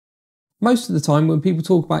Most of the time when people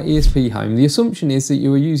talk about ESPHome, the assumption is that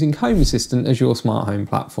you are using Home Assistant as your smart home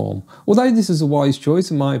platform. Although this is a wise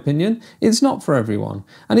choice in my opinion, it's not for everyone,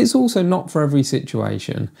 and it's also not for every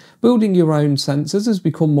situation. Building your own sensors has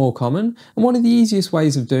become more common, and one of the easiest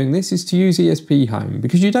ways of doing this is to use ESPHome,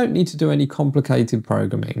 because you don't need to do any complicated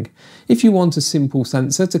programming. If you want a simple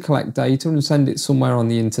sensor to collect data and send it somewhere on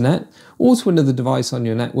the internet, or to another device on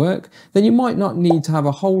your network, then you might not need to have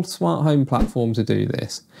a whole smart home platform to do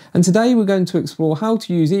this. And today we're going to explore how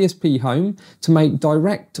to use ESPHome to make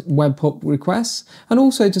direct webhook requests and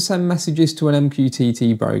also to send messages to an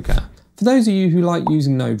MQTT broker. For those of you who like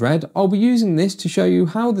using nodered, I'll be using this to show you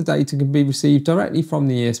how the data can be received directly from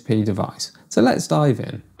the ESP device. So let's dive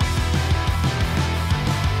in.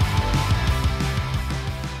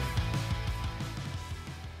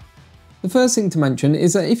 The first thing to mention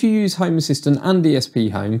is that if you use Home Assistant and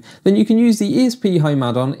ESPHome, then you can use the ESPHome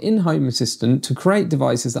add-on in Home Assistant to create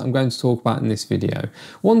devices that I'm going to talk about in this video,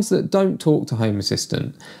 ones that don't talk to Home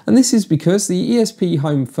Assistant. And this is because the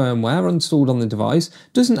ESPHome firmware installed on the device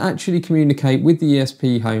doesn't actually communicate with the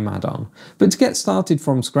ESPHome add-on. But to get started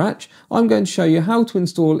from scratch, I'm going to show you how to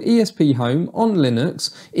install ESPHome on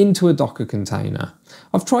Linux into a Docker container.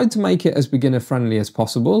 I've tried to make it as beginner friendly as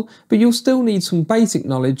possible, but you'll still need some basic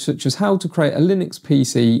knowledge such as how to create a Linux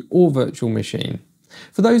PC or virtual machine.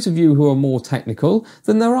 For those of you who are more technical,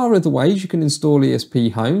 then there are other ways you can install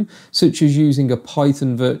ESPHome, such as using a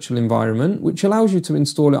Python virtual environment, which allows you to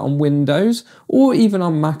install it on Windows or even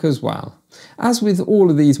on Mac as well. As with all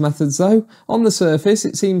of these methods though, on the surface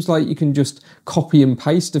it seems like you can just copy and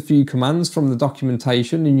paste a few commands from the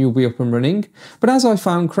documentation and you'll be up and running, but as I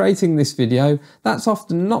found creating this video, that's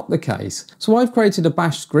often not the case. So I've created a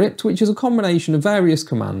bash script which is a combination of various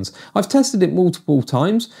commands. I've tested it multiple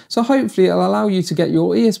times, so hopefully it'll allow you to get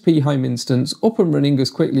your ESPHome instance up and running as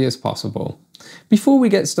quickly as possible. Before we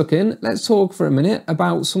get stuck in, let's talk for a minute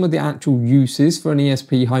about some of the actual uses for an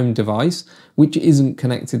ESPHome device which isn't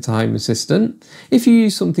connected to Home Assistant. If you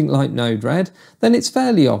use something like nodered, then it's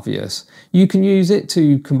fairly obvious. You can use it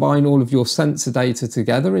to combine all of your sensor data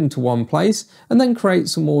together into one place and then create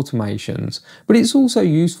some automations. But it's also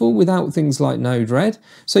useful without things like nodered,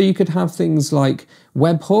 so you could have things like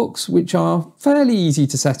webhooks, which are fairly easy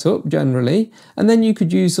to set up generally, and then you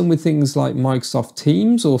could use them with things like Microsoft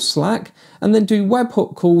Teams or Slack, and then do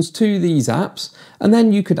webhook calls to these apps, and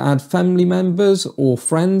then you could add family members or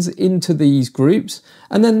friends into these groups,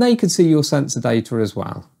 and then they could see your sensor data as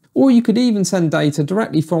well. Or you could even send data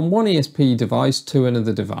directly from one ESP device to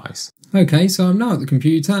another device. Okay, so I'm now at the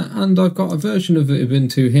computer and I've got a version of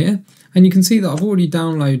Ubuntu here, and you can see that I've already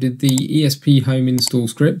downloaded the ESPHome install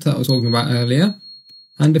script that I was talking about earlier.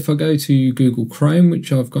 And if I go to Google Chrome,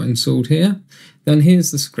 which I've got installed here, then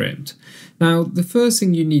here's the script. Now, the first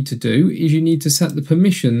thing you need to do is you need to set the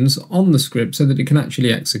permissions on the script so that it can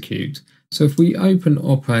actually execute. So if we open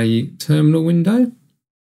up a terminal window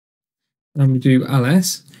and we do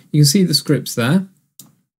ls, you can see the scripts there.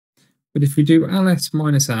 But if we do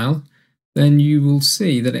ls-l, then you will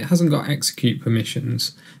see that it hasn't got execute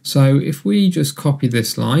permissions. So if we just copy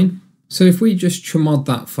this line, so if we just chmod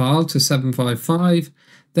that file to 755,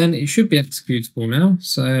 then it should be executable now.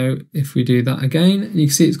 So if we do that again, you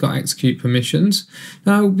can see it's got execute permissions.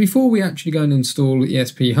 Now, before we actually go and install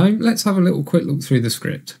ESPHome, let's have a little quick look through the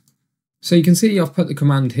script. So you can see I've put the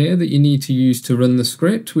command here that you need to use to run the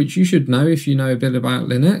script, which you should know if you know a bit about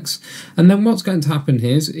Linux. And then what's going to happen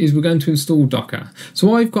here is we're going to install Docker.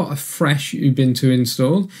 So I've got a fresh Ubuntu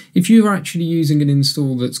install. If you're actually using an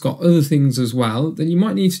install that's got other things as well, then you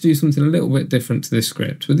might need to do something a little bit different to this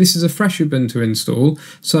script. But this is a fresh Ubuntu install.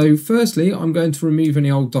 So firstly, I'm going to remove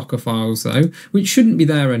any old Docker files though, which shouldn't be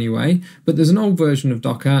there anyway, but there's an old version of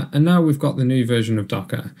Docker and now we've got the new version of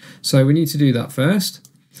Docker. So we need to do that first.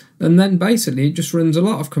 And then basically it just runs a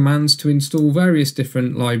lot of commands to install various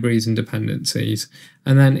different libraries and dependencies.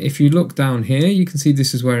 And then if you look down here, you can see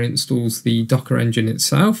this is where it installs the Docker engine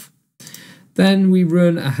itself. Then we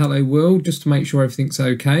run a hello world just to make sure everything's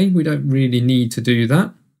okay. We don't really need to do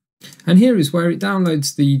that. And here is where it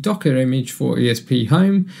downloads the Docker image for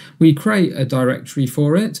ESPHome. We create a directory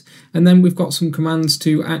for it, and then we've got some commands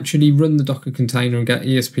to actually run the Docker container and get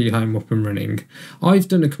ESPHome up and running. I've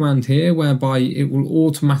done a command here whereby it will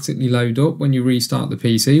automatically load up when you restart the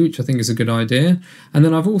PC, which I think is a good idea. And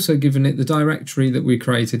then I've also given it the directory that we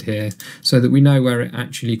created here so that we know where it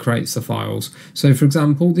actually creates the files. So for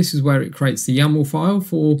example, this is where it creates the YAML file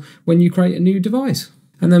for when you create a new device.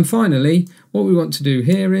 And then finally, what we want to do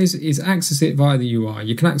here is access it via the UI.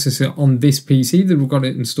 You can access it on this PC that we've got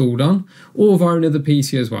it installed on, or via another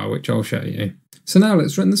PC as well, which I'll show you. So now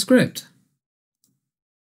let's run the script.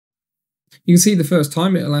 You You can see the first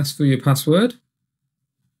time it'll ask for your password,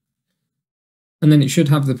 and then it should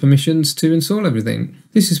have the permissions to install everything.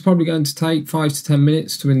 This is probably going to take 5 to 10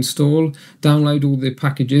 minutes to install, download all the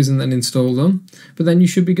packages and then install them, but then you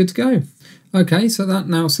should be good to go. Okay, so that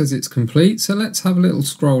now says it's complete, so let's have a little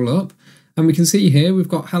scroll up, and we can see here we've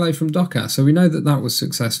got hello from Docker, so we know that that was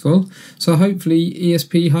successful, so hopefully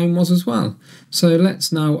ESPHome was as well. So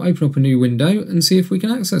let's now open up a new window and see if we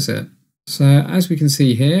can access it. So as we can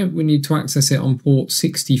see here, we need to access it on port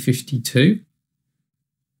 6052.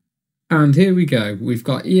 And here we go, we've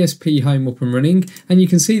got ESPHome up and running, and you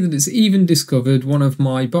can see that it's even discovered one of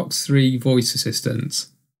my Box 3 voice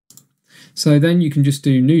assistants. So then you can just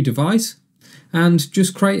do new device, and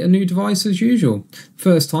just create a new device as usual.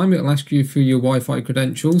 First time it'll ask you for your Wi-Fi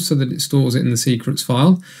credentials so that it stores it in the secrets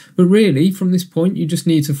file, but really from this point you just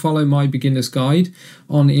need to follow my beginner's guide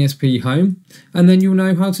on ESPHome, and then you'll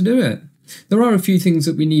know how to do it. There are a few things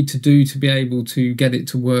that we need to do to be able to get it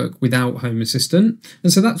to work without Home Assistant,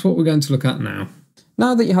 and so that's what we're going to look at now.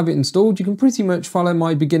 Now that you have it installed, you can pretty much follow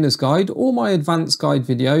my beginner's guide or my advanced guide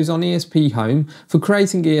videos on ESPHome for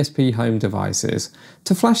creating ESPHome devices.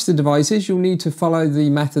 To flash the devices, you'll need to follow the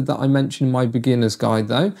method that I mentioned in my beginner's guide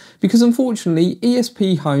though, because unfortunately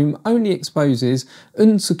ESPHome only exposes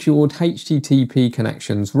unsecured HTTP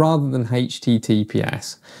connections rather than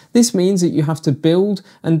HTTPS. This means that you have to build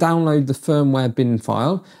and download the firmware bin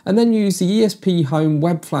file and then use the ESPHome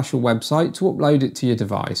web flasher website to upload it to your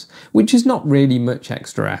device, which is not really much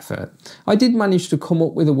extra effort. I did manage to come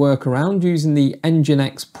up with a workaround using the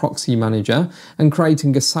Nginx proxy manager and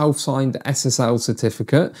creating a self-signed SSL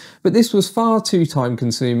certificate, but this was far too time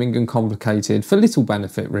consuming and complicated for little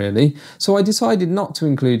benefit really, so I decided not to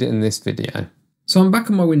include it in this video. So I'm back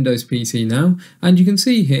on my Windows PC now, and you can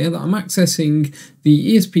see here that I'm accessing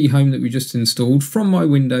the ESPHome that we just installed from my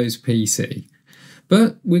Windows PC.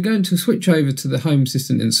 But we're going to switch over to the Home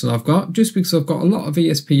Assistant instance I've got, just because I've got a lot of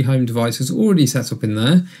ESPHome devices already set up in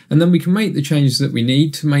there, and then we can make the changes that we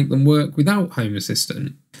need to make them work without Home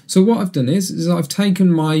Assistant. So what I've done is I've taken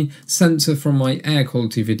my sensor from my air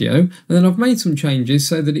quality video, and then I've made some changes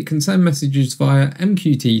so that it can send messages via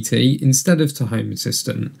MQTT instead of to Home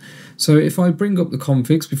Assistant. So if I bring up the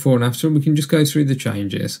configs before and after, we can just go through the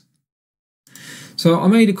changes. So I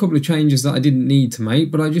made a couple of changes that I didn't need to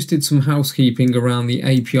make, but I just did some housekeeping around the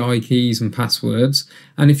API keys and passwords.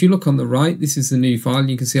 And if you look on the right, this is the new file.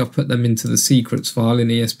 You can see I've put them into the secrets file in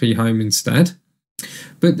ESPHome instead.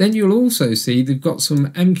 But then you'll also see they've got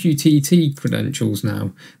some MQTT credentials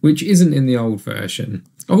now, which isn't in the old version.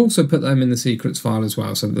 I've also put them in the secrets file as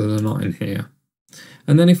well, so that they're not in here.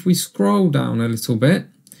 And then if we scroll down a little bit,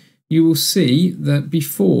 you will see that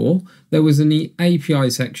before there was an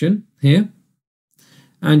API section here.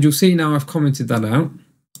 And you'll see now I've commented that out,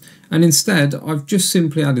 and instead I've just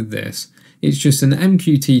simply added this. It's just an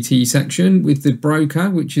MQTT section with the broker,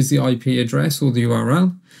 which is the IP address or the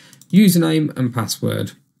URL, username and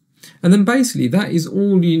password. And then basically that is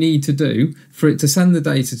all you need to do for it to send the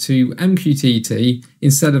data to MQTT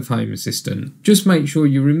instead of Home Assistant. Just make sure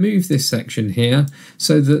you remove this section here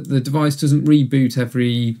so that the device doesn't reboot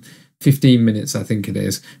every 15 minutes, I think it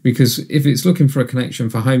is, because if it's looking for a connection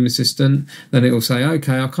for Home Assistant, then it will say,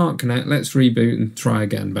 okay, I can't connect, let's reboot and try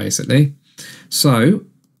again, basically. So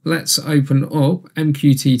let's open up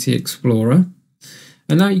MQTT Explorer.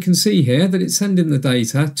 And now you can see here that it's sending the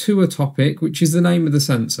data to a topic, which is the name of the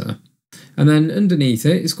sensor. And then underneath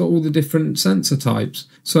it, it's got all the different sensor types.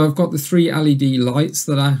 So I've got the 3 LED lights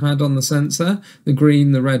that I had on the sensor, the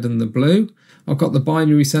green, the red and the blue. I've got the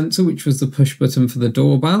binary sensor, which was the push button for the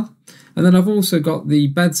doorbell. And then I've also got the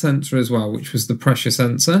bed sensor as well, which was the pressure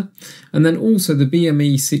sensor. And then also the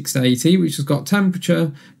BME 680, which has got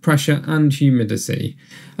temperature, pressure and humidity.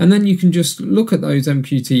 And then you can just look at those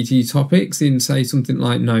MQTT topics in, say, something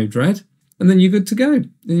like nodered. And then you're good to go,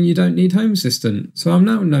 and you don't need Home Assistant. So I'm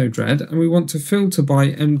now in nodered, and we want to filter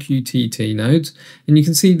by MQTT nodes, and you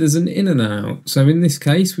can see there's an in and out. So in this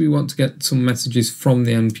case, we want to get some messages from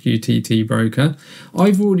the MQTT broker.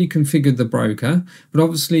 I've already configured the broker, but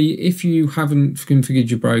obviously if you haven't configured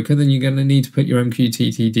your broker, then you're going to need to put your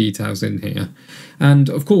MQTT details in here. And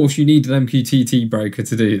of course, you need an MQTT broker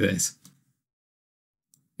to do this.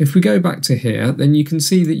 If we go back to here, then you can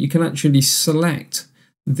see that you can actually select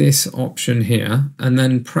this option here and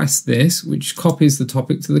then press this, which copies the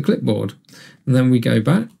topic to the clipboard. And then we go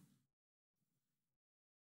back,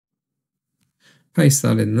 paste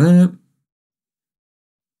that in there.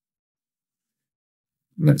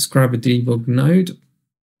 Let's grab a debug node.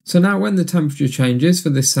 So now when the temperature changes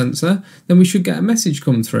for this sensor, then we should get a message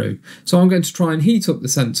come through. So I'm going to try and heat up the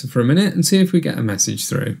sensor for a minute and see if we get a message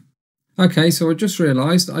through. Okay, so I just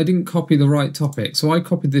realised I didn't copy the right topic. So I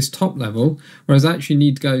copied this top level, whereas I actually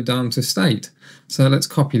need to go down to state. So let's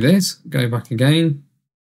copy this, go back again.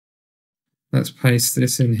 Let's paste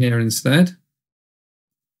this in here instead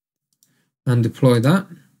and deploy that.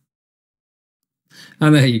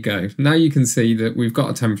 And there you go. Now you can see that we've got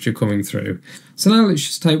a temperature coming through. So now let's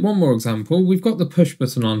just take one more example. We've got the push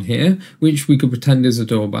button on here, which we could pretend is a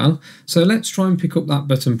doorbell. So let's try and pick up that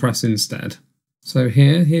button press instead. So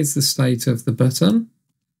here's the state of the button.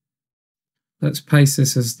 Let's paste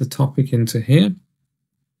this as the topic into here.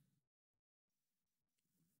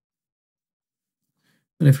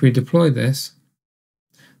 And if we deploy this,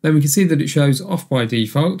 then we can see that it shows off by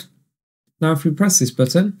default. Now if we press this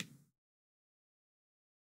button,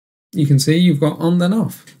 you can see you've got on then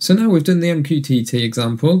off. So now we've done the MQTT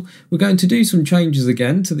example, we're going to do some changes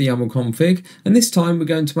again to the YAML config, and this time we're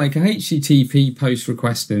going to make a HTTP post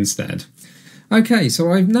request instead. Okay,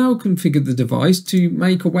 so I've now configured the device to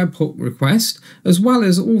make a webhook request, as well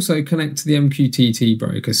as also connect to the MQTT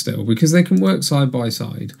broker still, because they can work side by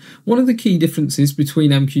side. One of the key differences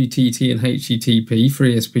between MQTT and HTTP for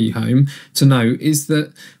ESPHome to note is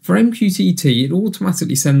that for MQTT, it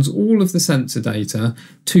automatically sends all of the sensor data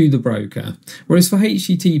to the broker, whereas for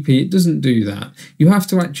HTTP, it doesn't do that. You have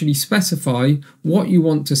to actually specify what you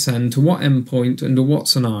want to send to what endpoint under what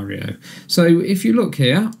scenario. So if you look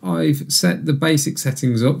here, I've set the basic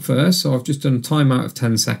settings up first, so I've just done a timeout of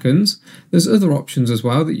 10 seconds. There's other options as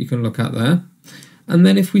well that you can look at there. And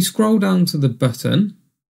then if we scroll down to the button,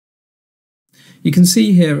 you can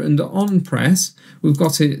see here under on press, we've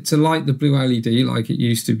got it to light the blue LED like it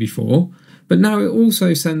used to before, but now it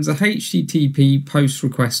also sends a HTTP post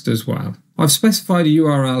request as well. I've specified a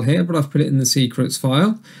URL here, but I've put it in the secrets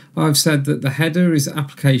file. I've said that the header is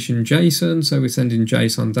application JSON, so we're sending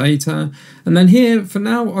JSON data. And then here, for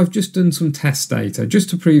now, I've just done some test data, just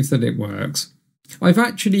to prove that it works. I've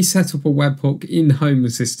actually set up a webhook in Home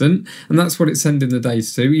Assistant, and that's what it's sending the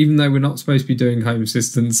data to, even though we're not supposed to be doing Home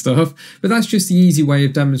Assistant stuff. But that's just the easy way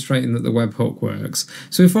of demonstrating that the webhook works.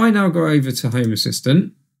 So if I now go over to Home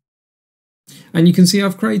Assistant, and you can see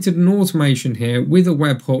I've created an automation here with a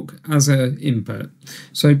webhook as an input.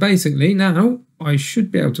 So basically now I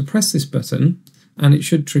should be able to press this button and it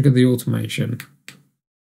should trigger the automation.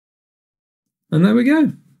 And there we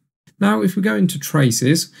go. Now if we go into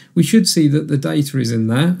traces, we should see that the data is in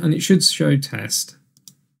there and it should show test.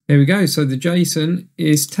 Here we go, so the JSON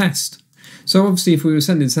is test. So obviously if we were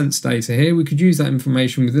sending sensor data here, we could use that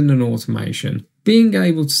information within an automation. Being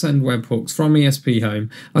able to send webhooks from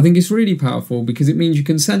ESPHome, I think it's really powerful because it means you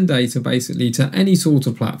can send data basically to any sort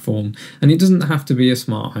of platform, and it doesn't have to be a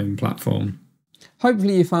smart home platform.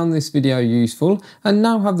 Hopefully you found this video useful and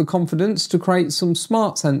now have the confidence to create some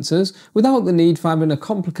smart sensors without the need for having a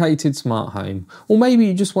complicated smart home. Or maybe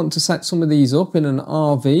you just want to set some of these up in an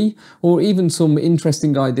RV, or even some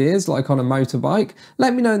interesting ideas like on a motorbike.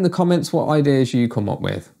 Let me know in the comments what ideas you come up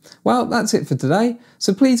with. Well, that's it for today,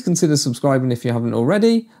 so please consider subscribing if you haven't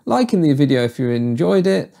already, liking the video if you enjoyed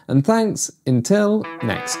it, and thanks until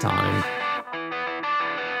next time.